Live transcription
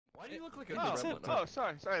Why do you look like a Oh, gremlin? oh,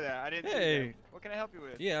 sorry there. I didn't see Hey. that. What can I help you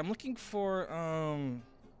with? Yeah, I'm looking for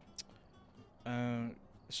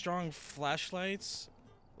strong flashlights,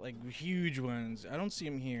 like huge ones. I don't see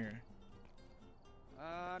them here.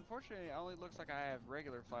 Unfortunately, it only looks like I have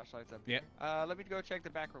regular flashlights up Yeah. here. Let me go check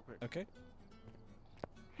the back real quick. Okay.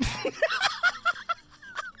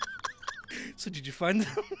 So did you find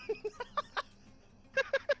them?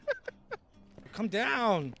 Come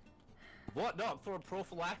down. What? No, I'm throwing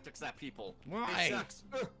prophylactics at people. Why? Hey, sex.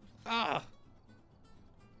 Ah.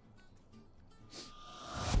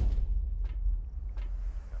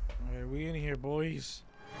 Alright, we in here, boys.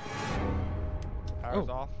 Power's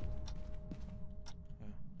off.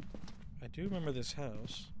 I do remember this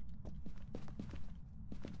house.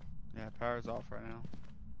 Yeah, power's off right now.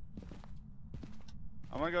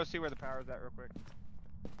 I'm gonna go see where the power's at real quick.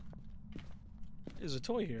 There's a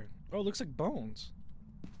toy here. Oh, it looks like bones.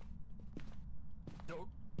 Don't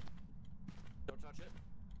touch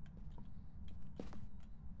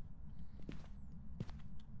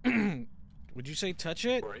it. Would you say touch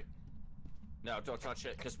it? Worry. No, don't touch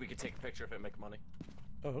it, because we could take a picture of it and make money.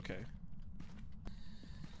 Oh, okay.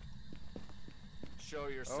 Show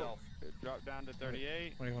yourself. Oh, it dropped down to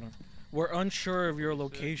 38. Wait, hold on. We're unsure of your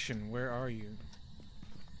location. Where are you?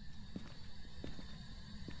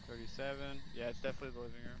 37. Yeah, it's definitely the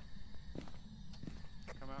living room.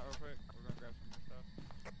 Come out real quick. We're gonna grab some more stuff.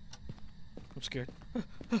 I'm scared.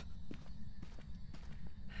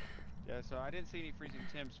 Yeah, so I didn't see any freezing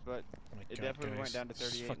temps, but Oh my it God, definitely guys. went down to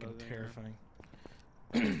This is 38. fucking in the living room. terrifying.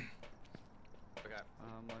 Okay.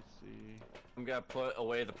 Let's see. I'm gonna put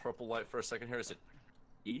away the purple light for a second here. Is it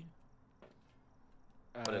E?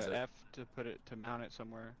 What is it? F to put it to mount it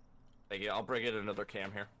somewhere. Thank you. I'll bring in another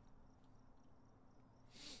cam here.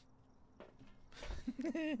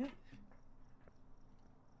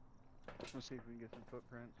 Let's see if we can get some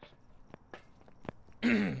footprints.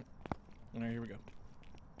 Alright, here we go.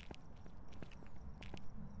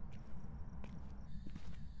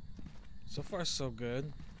 So far, so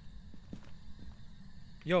good.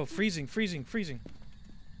 Yo, freezing.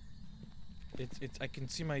 It's. I can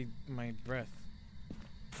see my breath.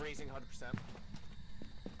 Freezing 100%.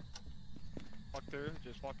 Walk through.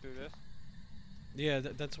 Just walk through this. Yeah,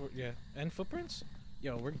 that's what. Yeah, and footprints.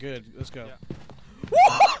 Yo, we're good. Let's go.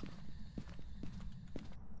 Yeah.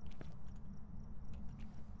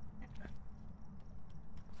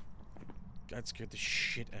 That scared the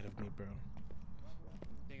shit out of me, bro.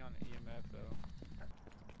 Thing on EMF though.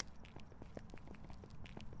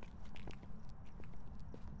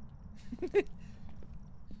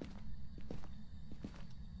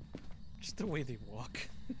 Just the way they walk.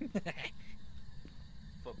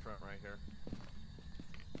 Footprint right here.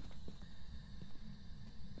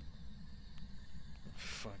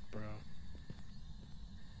 Fuck, bro.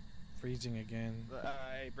 Freezing again.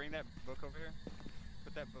 Hey, bring that book over here.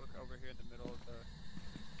 Put that book over here in the middle of the.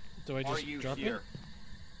 Do I Are just you drop here?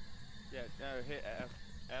 Yeah, hit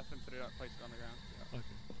F and put it up, place it on the ground. it? Okay.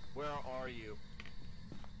 Where are you?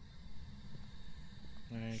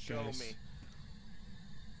 Alright, Show guys. me.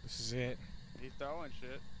 This is it. He's throwing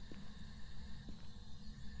shit.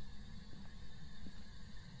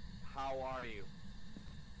 How are you?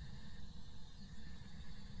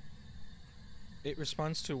 It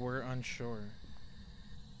responds to "we're unsure."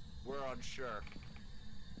 We're unsure.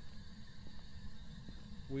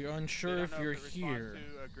 We're They unsure don't if know you're it responds here.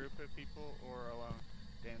 to a group of people or alone.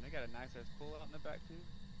 Damn, they got a nice ass pool out in the back too.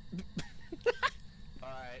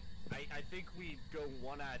 Alright, I think we go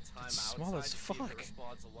one at a time It's outside small as to see if fuck. it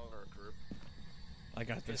responds alone or a group. I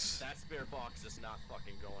got this. That spirit box is not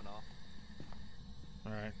fucking going off.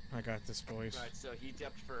 Alright, I got this, boys. Alright, so he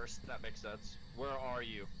dipped first. That makes sense. Where are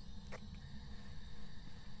you?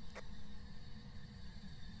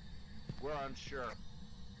 We're unsure.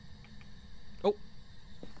 Oh!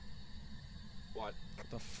 What? What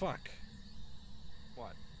the fuck?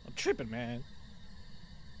 What? I'm tripping, man.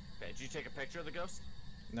 Okay, did you take a picture of the ghost?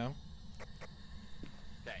 No?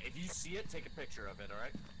 Okay, if you see it, take a picture of it,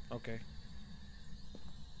 alright? Okay.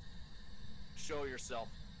 Show yourself.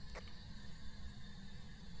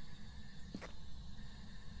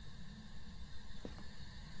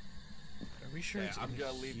 Are we sure Yeah, it's I'm in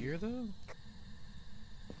gonna leave here, though?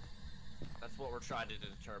 That's what we're trying to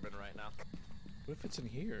determine right now. What if it's in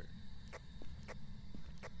here?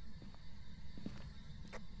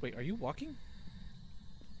 Wait, are you walking?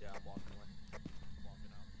 Yeah, I'm walking away.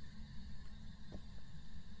 Walking out.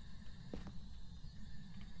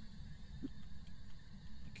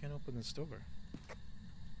 I can't open this door.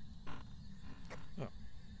 Oh.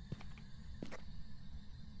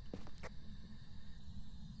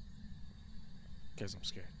 Guys, I'm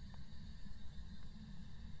scared.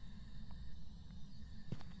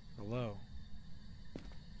 Hello.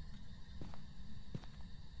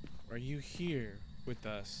 Are you here with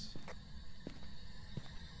us?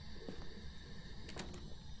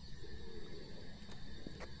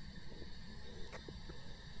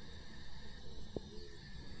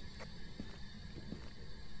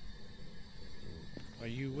 Are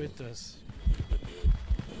you with us?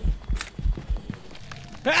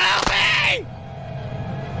 Help me!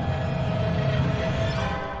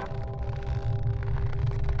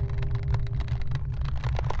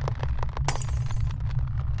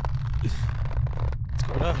 What's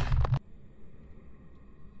going on?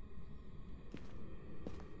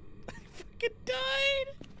 I fucking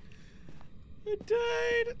died! I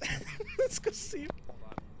died! Let's go see him. Hold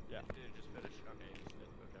on. Yeah. Did it just finish? Okay, you just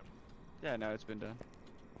did. Okay. Yeah, no, it's been done.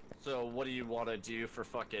 So what do you want to do for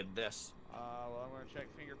fucking this? Well, I'm gonna check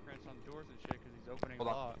fingerprints on doors and shit because he's opening Hold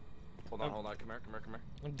the on. lock. Hold on, hold on. Come here, come here, come here.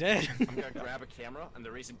 I'm dead. I'm gonna grab a camera, and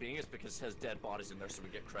the reason being is because it has dead bodies in there, so we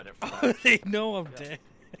get credit for Oh, that. they know I'm Yeah. dead.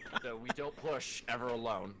 So we don't push ever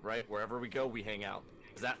alone, right? Wherever we go, we hang out.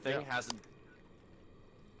 'Cause that thing Yeah. hasn't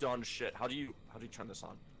done shit. How do you turn this on?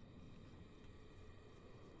 How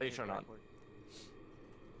do you turn it on?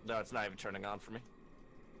 No, it's not even turning on for me.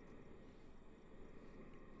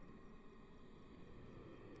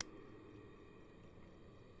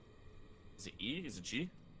 Is it E? Is it G?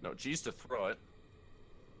 No, G's to throw it.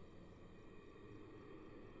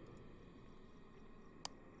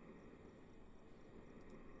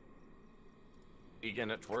 You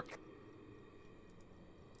getting it to work?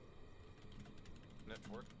 Getting it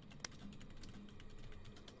to work?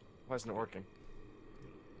 Why isn't it working?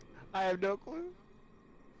 I have no clue.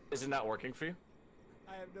 Is it not working for you?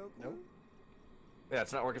 I have no clue. Nope. Yeah,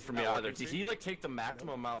 it's not working for me Not either. working Did for he you? like take the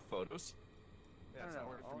maximum amount of photos? Yeah, it's No, not no,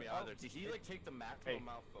 working for me oh, either. Did he like take the maximum Hey,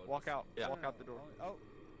 amount of photos? Walk out. Yeah. Walk out the door. Oh.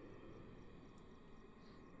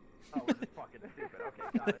 Oh, we're just fucking stupid.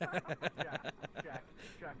 Okay, got it.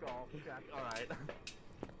 Jack off. Alright.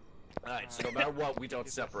 Alright, so no matter what, we don't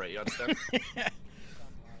separate, you understand?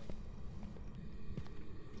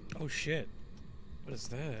 Oh shit. What is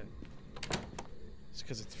that? It's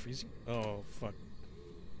because it's freezing? Oh, fuck.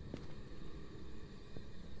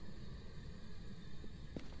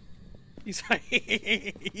 He's hiding.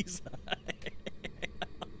 He's hiding.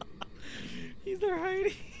 He's there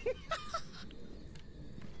hiding.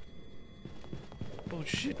 Oh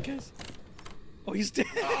shit, guys. Oh, he's dead.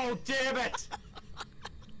 Oh, damn it!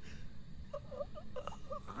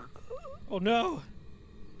 Oh no.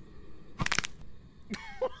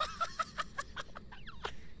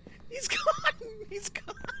 He's gone. He's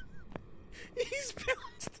gone. He's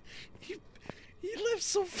bounced. He left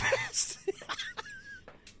so fast.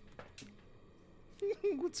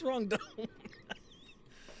 What's wrong, Dom? Boys,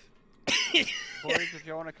 if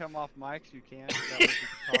you want to come off mics, you can. That way we can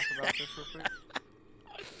talk about this real quick.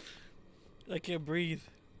 I can't breathe.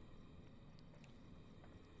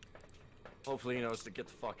 Hopefully he knows to get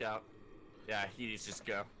the fuck out. Yeah, he needs to just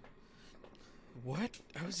go. What?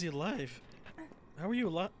 How is he alive? How are you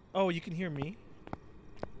alive? Oh, you can hear me?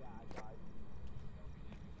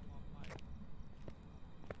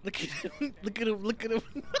 Look at him. Look at him. Look at him.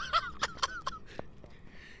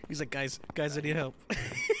 He's like, guys, I need help.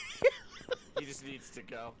 He just needs to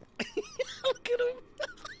go. Look at him.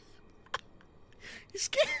 He's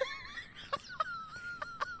scared.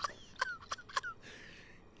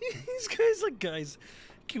 These guys like, guys,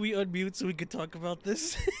 can we unmute so we can talk about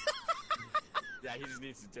this? Yeah, he just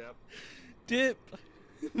needs to dip. Dip.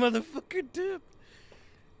 Motherfucker, dip.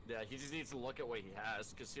 Yeah, he just needs to look at what he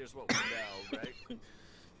has, because here's what we know, right?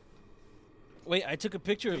 Wait, I took a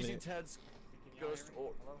picture of Using it. Ted's Can y'all ghost hear me?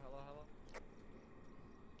 or Hello, hello, hello.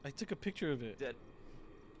 I took a picture of it. dead.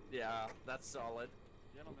 Yeah, that's solid.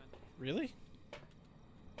 Gentlemen. Really?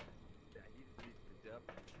 Yeah, he just needs to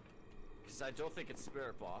dip. Because I don't think it's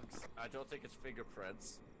Spirit Box. I don't think it's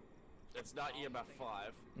fingerprints. It's not EMF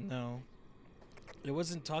 5. No. It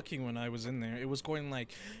wasn't talking when I was in there. It was going like.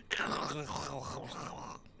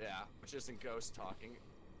 Yeah, which isn't ghost talking.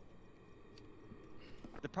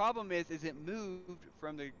 The problem is it moved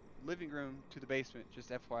from the living room to the basement.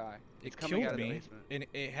 Just FYI, it's It coming out killed of the me, basement. and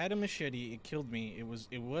it had a machete. It killed me. It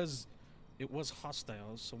was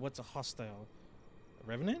hostile. So what's a hostile? A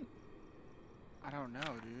revenant? I don't know,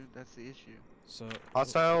 dude. That's the issue. So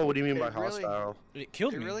Hostile? What do you mean by It really- hostile? it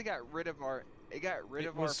killed It me, really got rid of our. It got rid It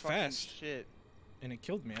of our was fucking fast. shit. and it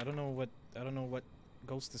killed me. I don't know what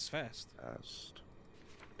ghost is fast. Fast.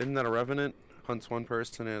 Isn't that a revenant? Hunts one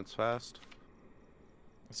person and it's fast.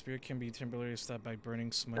 A spirit can be temporarily stopped by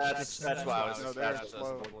burning smudge. That's sticks. why I was. No, they're that's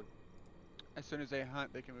slow. totally- As soon as they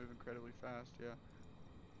hunt, they can move incredibly fast. Yeah.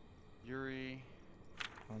 Yuri.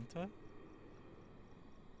 Hanta?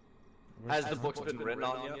 Has the book been written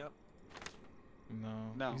on yet?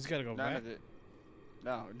 No. He's gotta go none back. of it.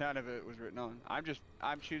 No, none of it was written on. I'm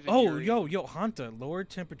choosing. Oh, Yuri. yo, Hanta. Lower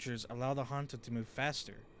temperatures allow the Hanta to move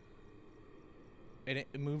faster. And it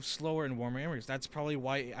moves slower in warmer areas. That's probably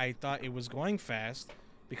why I thought it was going fast,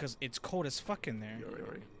 because it's cold as fuck in there.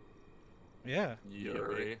 Yuri. Yeah.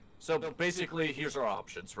 Yuri. So basically, here's our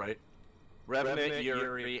options, right? Revenant,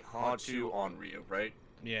 Yuri, Hantu, Onryu, right?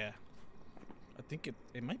 Yeah. I think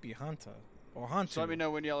it might be Hanta. Or Hantu. So let me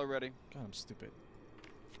know when y'all are ready. God, I'm stupid.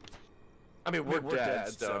 I mean, we're dead,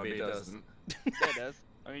 so I mean, it doesn't. Yeah, it does.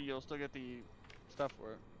 I mean, you'll still get the stuff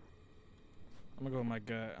for it. I'm gonna go with my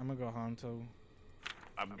gut. I'm gonna go Hanto.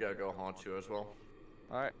 I'm gonna go Hantu as well.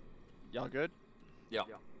 Alright. Y'all good? Yeah.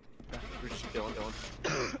 We're just killing.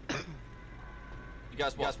 You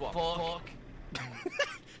guys want fuck?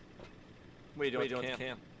 What are you doing,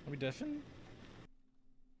 Cam? Are we deafened?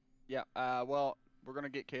 Yeah, well, we're gonna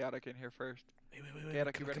get Chaotic in here first. Wait.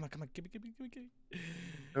 Chaotic, you ready? Come on. Give me.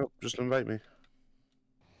 Nope, just invite me.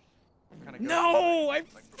 No! I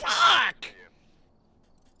fuck!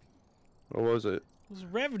 What was it? It was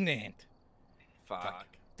Revenant. Fuck.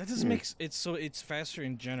 That doesn't make it's faster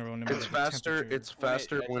in general. No matter It's the faster. temperature. It's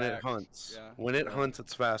faster when it attacks, hunts. yeah. When it hunts,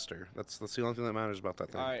 it's faster. That's the only thing that matters about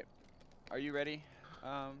that thing. Alright. Are you ready?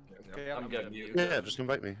 Chaotic? I'm gonna mute. Yeah, just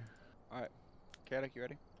invite me. Alright. Chaotic, you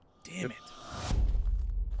ready? Damn it.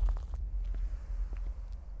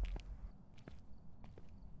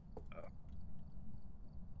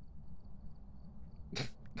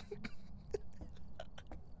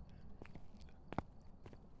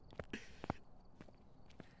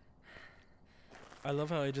 I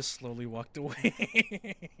love how I just slowly walked away.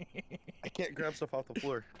 I can't grab stuff off the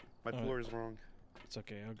floor. My floor is wrong. It's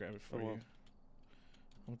okay, I'll grab it for Oh, well. you.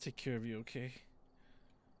 I'll take care of you, okay?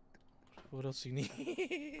 What else you need?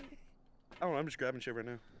 I don't know, I'm just grabbing shit right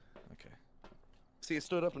now. Okay. See, it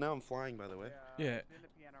stood up and now I'm flying, by the way. Yeah. In the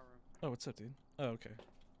piano room. Oh, what's up, dude? Oh, okay.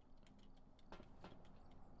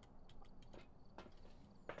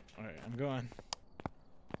 Alright, I'm going.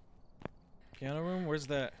 Piano room? Where's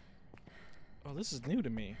that? Oh, this is new to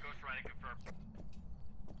me.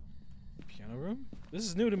 Piano room? This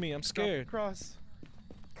is new to me. I'm scared. Cross.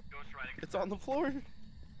 It's on the floor.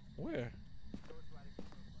 Where?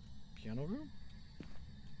 Piano room?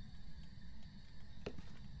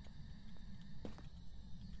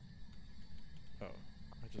 Oh,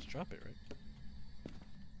 I just drop it,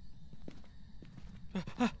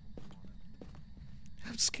 right?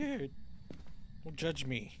 I'm scared. Don't judge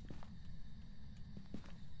me.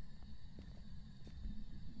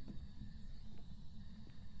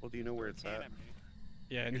 Well, do you know where it's at?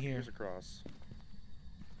 Yeah, in here. Here's a cross.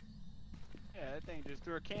 Yeah, that thing just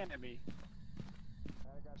threw a can at me.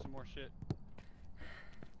 I got some more shit.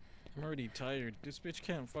 I'm already tired. This bitch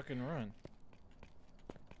can't fucking run.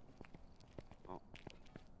 Oh.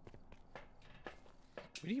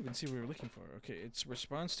 We didn't even see what we were looking for. Okay, it's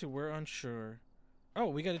response to we're unsure. Oh,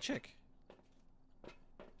 we got a check.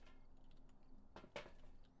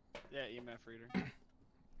 Yeah, EMF reader.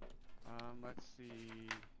 Let's see.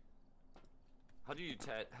 How do you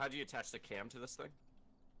attach the cam to this thing?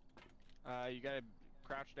 You gotta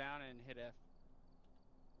crouch down and hit F.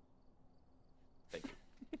 Thank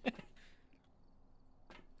you.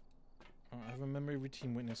 Oh, I have a memory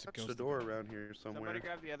routine witness. It Touch goes the door around here somewhere. Somebody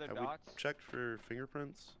grab the other Have dots. we checked for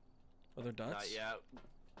fingerprints? Other dots? Not yet.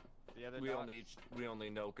 The other dots. We only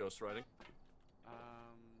know ghost writing.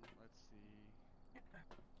 Let's see.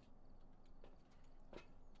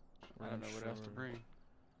 I don't know what else to bring.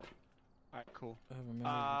 Alright, cool. I have a memory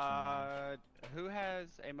routine. Who has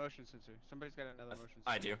a motion sensor? Somebody's got another motion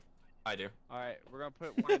sensor. I do. Alright, we're gonna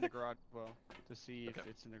put one in the garage as well to see if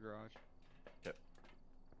it's in the garage. Okay.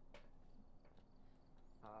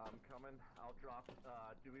 I'm coming. I'll drop.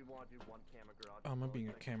 Do we want to do one camera garage? Oh, I'm being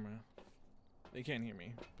a camera. They can't hear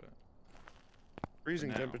me, but Freezing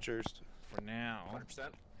now. temperatures. for now.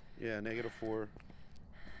 100%. Yeah, -4.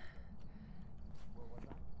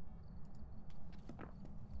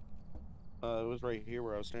 It was right here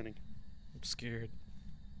where I was standing. I'm scared.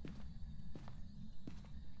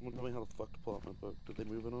 Someone tell me how the fuck to pull out my book. Did they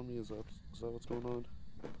move it on me? Is that what's going on?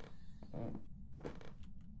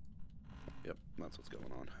 Yep, that's what's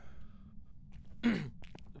going on. I'm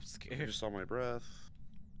I scared. just saw my breath.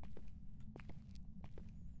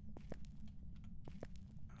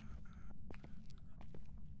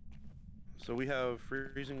 So we have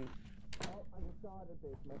freezing.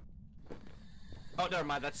 Oh, never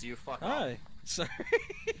mind. That's you. Fuck off. Hi. Sorry.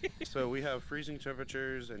 So we have freezing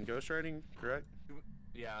temperatures and ghost writing, correct?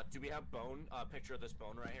 Yeah. Do we have bone? Picture of this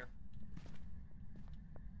bone right here.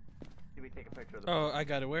 Can we take a picture of the Oh, bone? I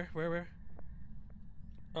got it. Where?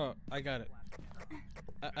 Oh, I got it.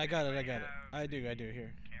 I got it. I do. Here.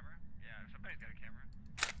 Camera? Yeah, somebody's got a camera.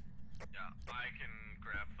 Yeah, I can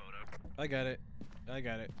grab photo. I got it.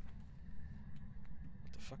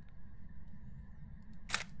 What the fuck?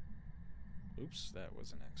 Oops, that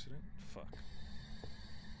was an accident. Fuck.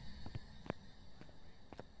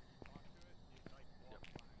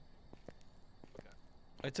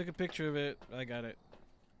 I took a picture of it. I got it.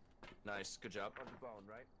 Nice, good job. On the bone,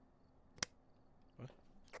 right? What?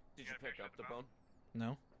 Did you pick up the bone?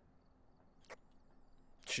 No.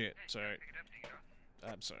 Shit. Hey, Sorry. pick it up, take it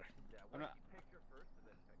off. I'm sorry. Yeah, I'm not- picture first and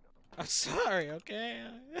then pick up. I'm sorry. Okay.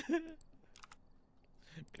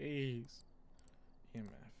 Please.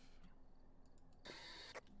 EMF.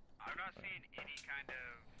 I'm not seeing any kind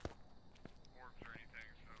of orbs or anything,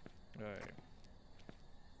 so. Alright.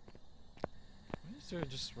 Why is there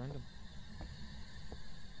just random?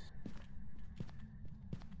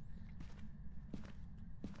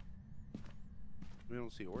 We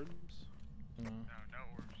don't see orbs. No. No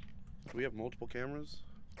orbs. Do we have multiple cameras?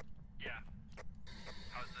 Yeah.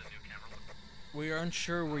 How's the new camera look? We are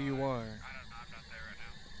unsure where you are. I'm not there right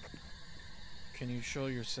now. Can you show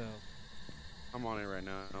yourself? I'm on it right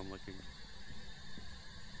now. I'm looking.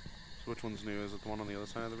 So which one's new? Is it the one on the other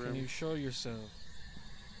side of the room? Can you show yourself?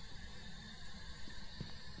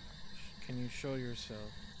 Can you show yourself?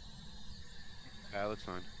 Yeah, it looks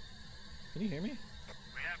fine. Can you hear me?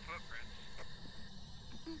 We have footprints.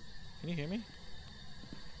 Can you hear me?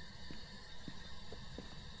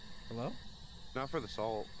 Hello? Not for the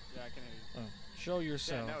salt. Yeah, I can hear you. Oh. Show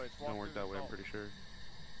yourself. Yeah, no, it's It don't work that way, I'm pretty sure.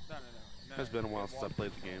 No. It's been a while since I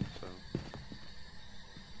played the game, so.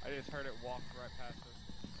 I just heard it walk right past us.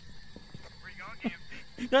 Where you going,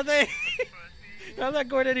 GMC? Nothing! Pussy. I'm not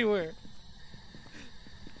going anywhere.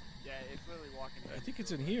 Yeah, it's literally walking. I think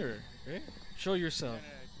it's in here, right? Show yourself. No,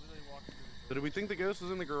 it's literally walking through the So do we think the ghost was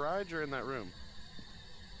in the garage or in that room?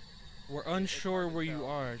 We're unsure hard to where you tell.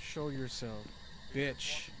 are. Show yourself.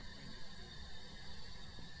 Bitch.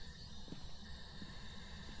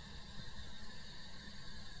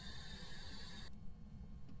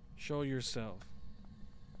 Show yourself.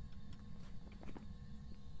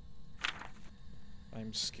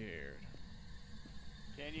 I'm scared.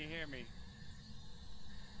 Can you hear me?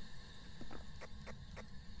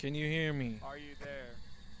 Can you hear me? Are you there?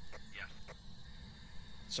 Yes.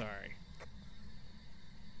 Sorry.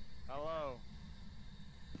 Hello?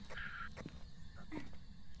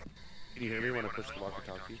 Can you hear me when I push the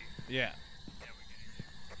walkie-talkie? Yeah.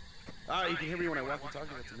 Ah, you can hear me when I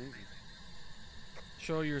walkie-talkie? That's amazing.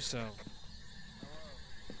 Show yourself. Hello?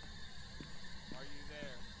 Are you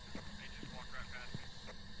there? They just walked right past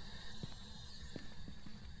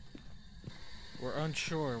me. We're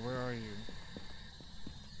unsure. Where are you?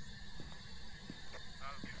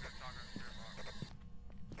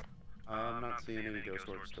 I'm not seeing any ghost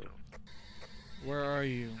orbs still. Where are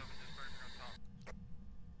you?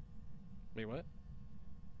 Wait, what?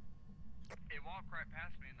 It walked right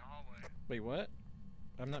past me in the hallway. Wait, what?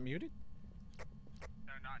 I'm not muted?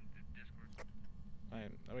 No, not in Discord. I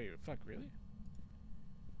am. Oh, wait, fuck, really?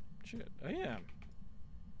 Shit, I am.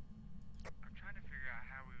 I'm trying to figure out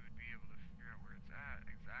how we would be able to figure out where it's at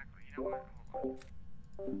exactly. You know what? Hold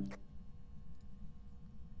on.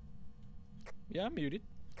 Yeah, I'm muted.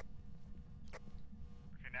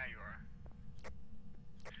 Okay, now you are.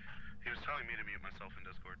 He was telling me to mute myself in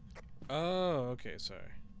Discord. Oh, okay,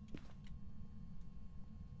 sorry.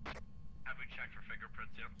 Have we checked for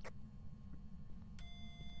fingerprints yet?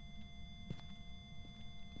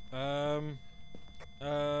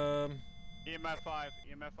 EMF 5,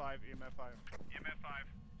 EMF 5, EMF 5. EMF 5.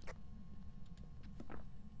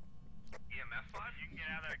 EMF 5? You can get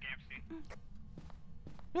out of there, Gamsty.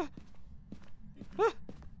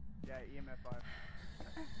 Yeah, EMF 5.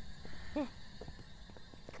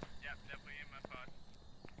 Yep, definitely EMF 5.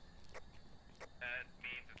 That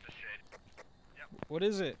means it's a shade. What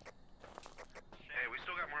is it? Hey, we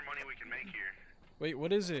still got more money we can make here. Wait,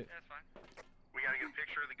 what is it? Yeah, that's fine. We gotta get a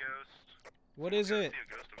picture of the ghost. What is it? See a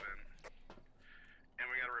ghost event. And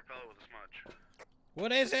we gotta repel it with a smudge.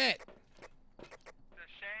 What is it? The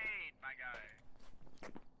shade, my guy.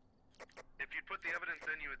 If you put the evidence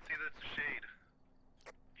in, you would see that it's a shade.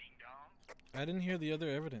 Ding dong. I didn't hear the other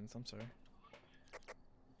evidence. I'm sorry.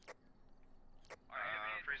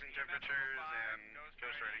 Freezing temperatures and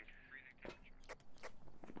ghost writing. Freezing temperature.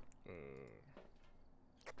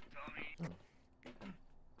 Tell me.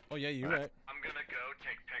 Oh yeah, you're right. I'm gonna go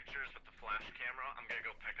take pictures with the flash camera. I'm gonna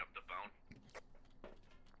go pick up the bone.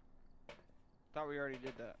 Thought we already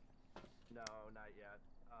did that. No, not yet.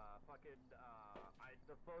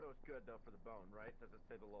 The photo's good though for the bone, right? Does it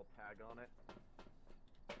say the little tag on it?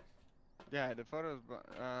 Yeah, the photos.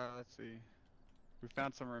 Let's see. We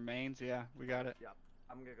found some remains. Yeah, we got it. Yep.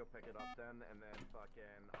 I'm gonna go pick it up then, and then fucking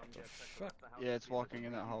I'm gonna check the rest of the house. Yeah, to it's see if walking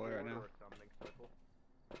in that hallway right now. or something circle.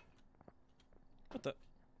 What the?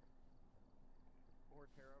 Or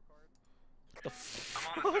tarot cards. The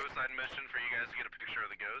I'm on a suicide mission for you guys to get a picture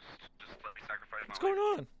of the ghost. Just let me sacrifice my What's going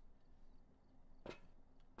on?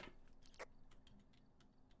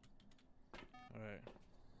 Alright.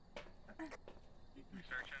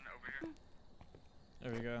 Searching over here.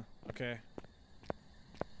 There we go. Okay.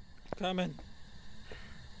 Coming.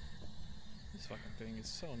 This fucking thing is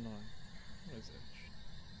so annoying. What is it?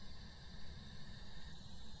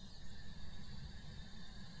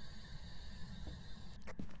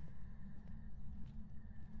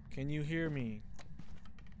 Can you hear me?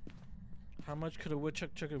 How much could a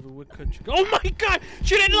woodchuck chuck if a woodchuck? Oh my god!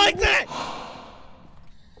 She didn't like that!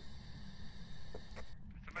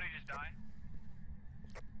 Somebody just die?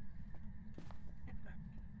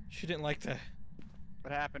 She didn't like that.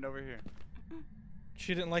 What happened over here?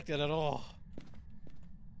 She didn't like that at all.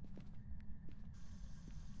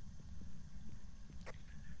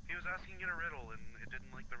 He was asking you a riddle and it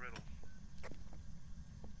didn't like the riddle.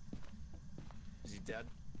 Is he dead?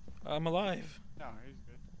 I'm alive. No, he's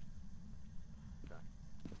good.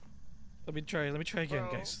 Let me try again,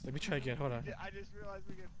 Bro. guys. Let me try again. Hold on. I just realized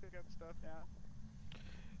we can pick up stuff now.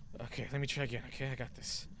 Okay, let me try again. Okay, I got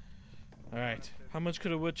this. Alright. How much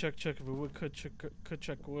could a woodchuck chuck if a woodchuck could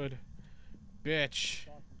chuck wood? Bitch.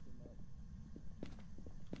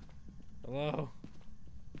 Hello?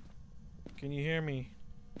 Can you hear me?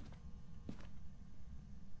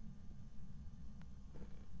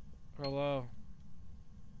 Hello?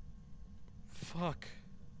 Fuck.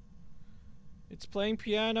 It's playing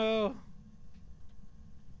piano.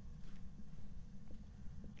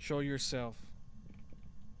 Show yourself.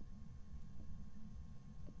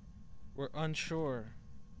 We're unsure.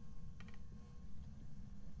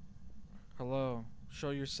 Hello. Show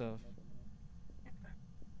yourself.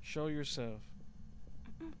 Show yourself.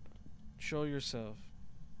 Show yourself.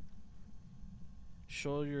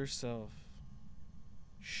 Show yourself.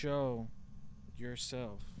 Show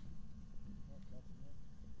yourself.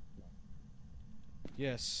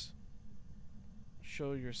 Yes.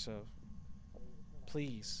 Show yourself.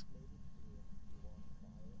 Please.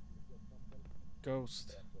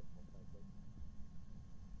 Ghost.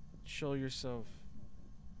 Show yourself.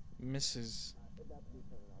 Mrs.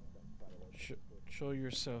 Show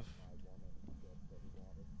yourself.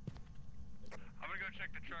 I'm gonna go check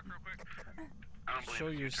the truck real quick. I don't believe Show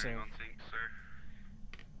it's you turning yourself. on sync, sir.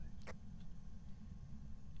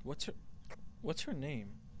 What's her name?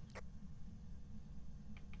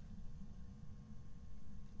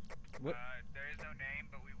 What? There is no name,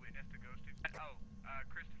 but we witnessed a ghost.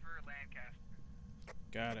 Christopher Lancaster.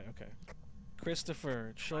 Got it. Okay.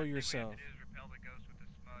 Christopher, show Last thing yourself. we have to do is repel the ghost with a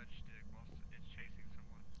smudge stick while it's chasing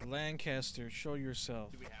someone. Lancaster, show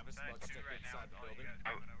yourself. Do we have a smudge That's stick two right now. inside the All you building? guys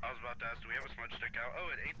coming I was about to ask, do we have a smudge stick out?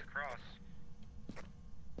 Oh, it ate the cross.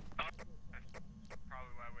 That's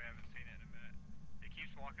probably why we haven't seen it in a minute. It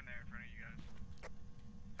keeps walking there in front of you guys.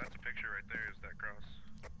 That's a picture right there, is that cross.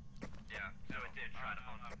 Yeah, so it did try to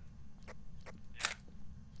hunt him. Yeah.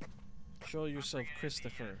 Show yourself,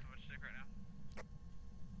 Christopher. Smudge stick right now.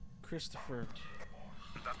 Christopher.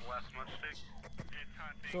 Is that the last smudge stick? It's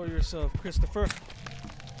hunting. Show yourself, Christopher.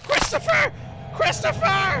 Christopher!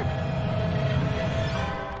 Christopher!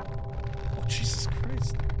 Oh, Jesus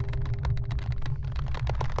Christ.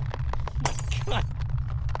 Oh, God.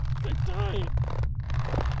 I died.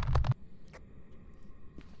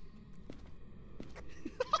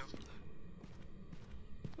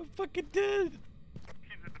 I'm fucking dead.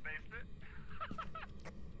 He's in the basement.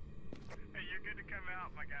 Hey, you're good to come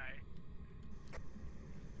out, my guy.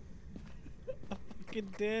 I'm fucking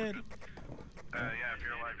dead. Yeah, if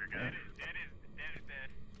you're alive, you're good. Dead is dead.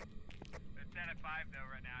 It's at 5 though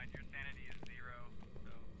right now, and your sanity is 0.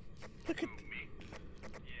 So Look at. Ooh, me.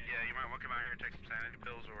 yeah. Yeah, you might want to come out here and take some sanity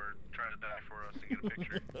pills or try to die for us and get a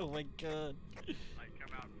picture. Oh my God. Like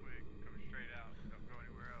come out quick, come straight out. Don't go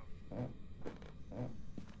anywhere else.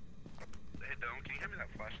 Hey, Dylan, can you hand me that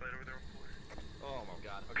flashlight over there? Oh my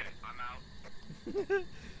god. Okay, I'm out.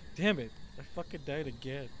 Damn it. I fucking died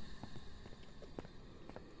again.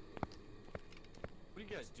 What are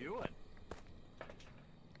you guys doing?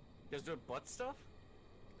 You guys doing butt stuff?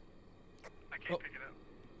 I can't Oh. pick it up.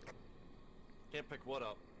 Can't pick what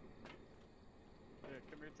up. Yeah,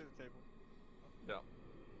 come here to the table. No.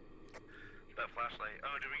 That flashlight.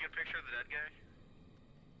 Oh, did we get a picture of the dead guy?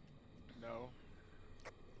 No.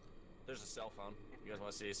 There's a cell phone. You guys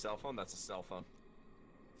want to see a cell phone? That's a cell phone.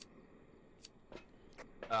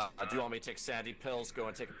 Do you want me to take sandy pills, go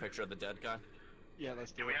and take a picture of the dead guy? Yeah,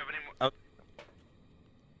 let's do Do we it. have any more? Oh.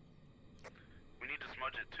 We need to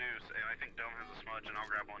smudge it too. So I think Dome has a smudge, and I'll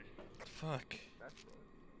grab one. Fuck.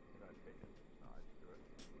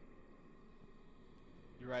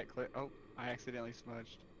 You're right, click. Oh, I accidentally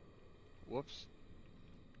smudged. Whoops.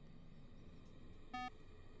 Let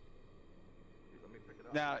me pick it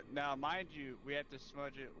up. Now, mind you, we have to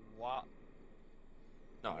smudge it while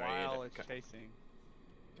No, I already while did. it's Okay. chasing.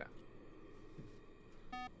 Okay.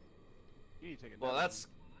 You need to take a Well, nap. that's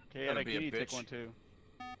Okay, gonna like be you a need to take bitch. one too.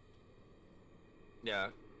 yeah.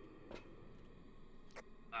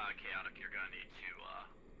 Chaotic, you're gonna need to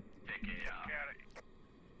take a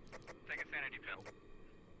take a sanity pill.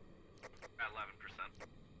 At 11%.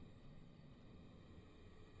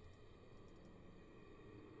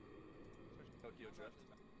 Tokyo Drift.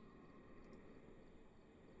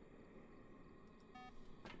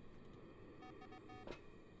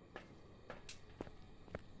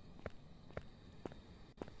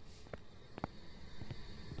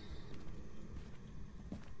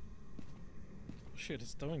 Shit,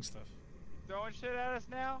 it's throwing stuff. Throwing shit at us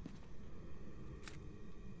now?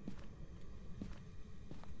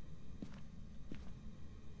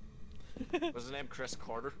 What's his name? Chris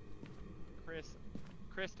Carter?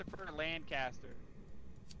 Christopher Lancaster.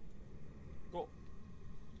 Cool.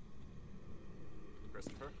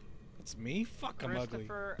 Christopher? It's me? Fuck, I'm ugly.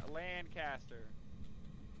 Christopher Lancaster.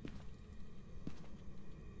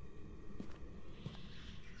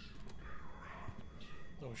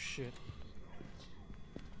 Oh shit.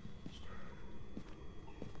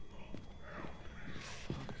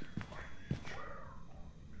 Fuck.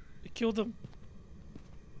 It killed him.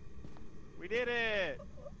 We did it!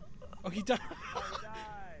 Oh, he died. Oh, we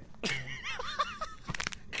died!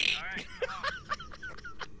 Alright, come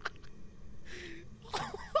on.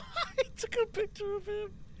 I took a picture of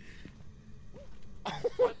him. Oh,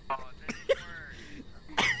 it didn't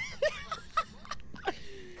work.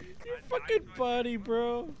 Your fucking body,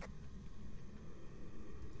 bro.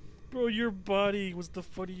 Bro, your body was the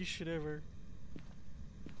funniest shit ever.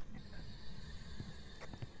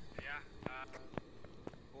 Yeah,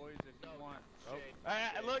 Boys, if you want. Oh.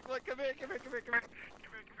 Look, come here.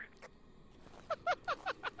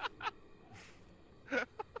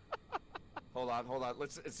 Hold on.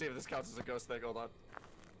 Let's see if this counts as a ghost thing. Hold on.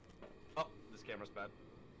 Oh, this camera's bad.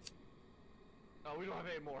 Oh, we don't have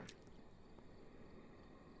any more.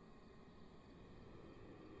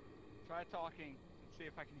 Try talking and see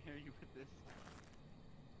if I can hear you with this.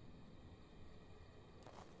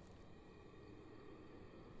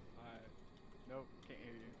 Alright. Nope, can't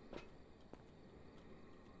hear you.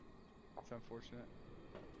 That's unfortunate.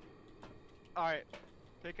 Alright,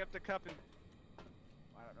 pick up the cup and...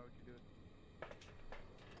 I don't know what you're doing.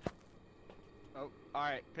 Oh,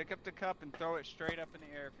 alright, pick up the cup and throw it straight up in the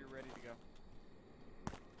air if you're ready to go.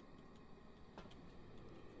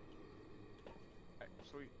 Alright,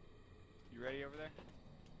 sweet. You ready over there?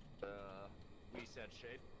 We said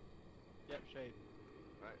shade. Yep, shade.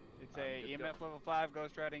 Right. It's I'm a good to EMF go. level 5,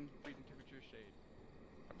 ghost riding, freezing temperature, shade.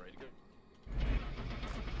 I'm ready to go.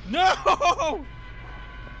 No!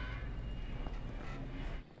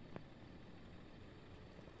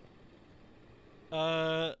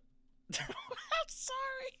 I'm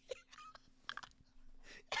sorry.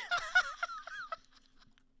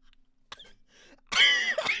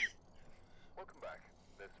 Welcome back.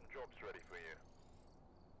 There's some jobs ready for you.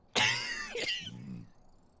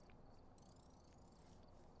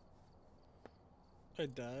 I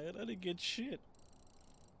died. I didn't get shit.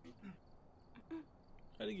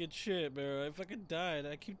 I didn't get shit, bro. I fucking died.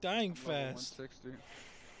 I keep dying Level fast. 160.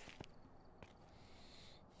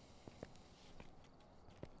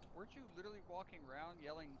 Weren't you literally walking around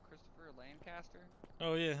yelling Christopher Lancaster?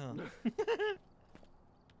 Oh yeah, huh?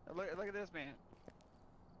 Look at this man.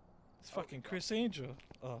 It's fucking Chris Angel.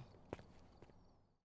 Oh.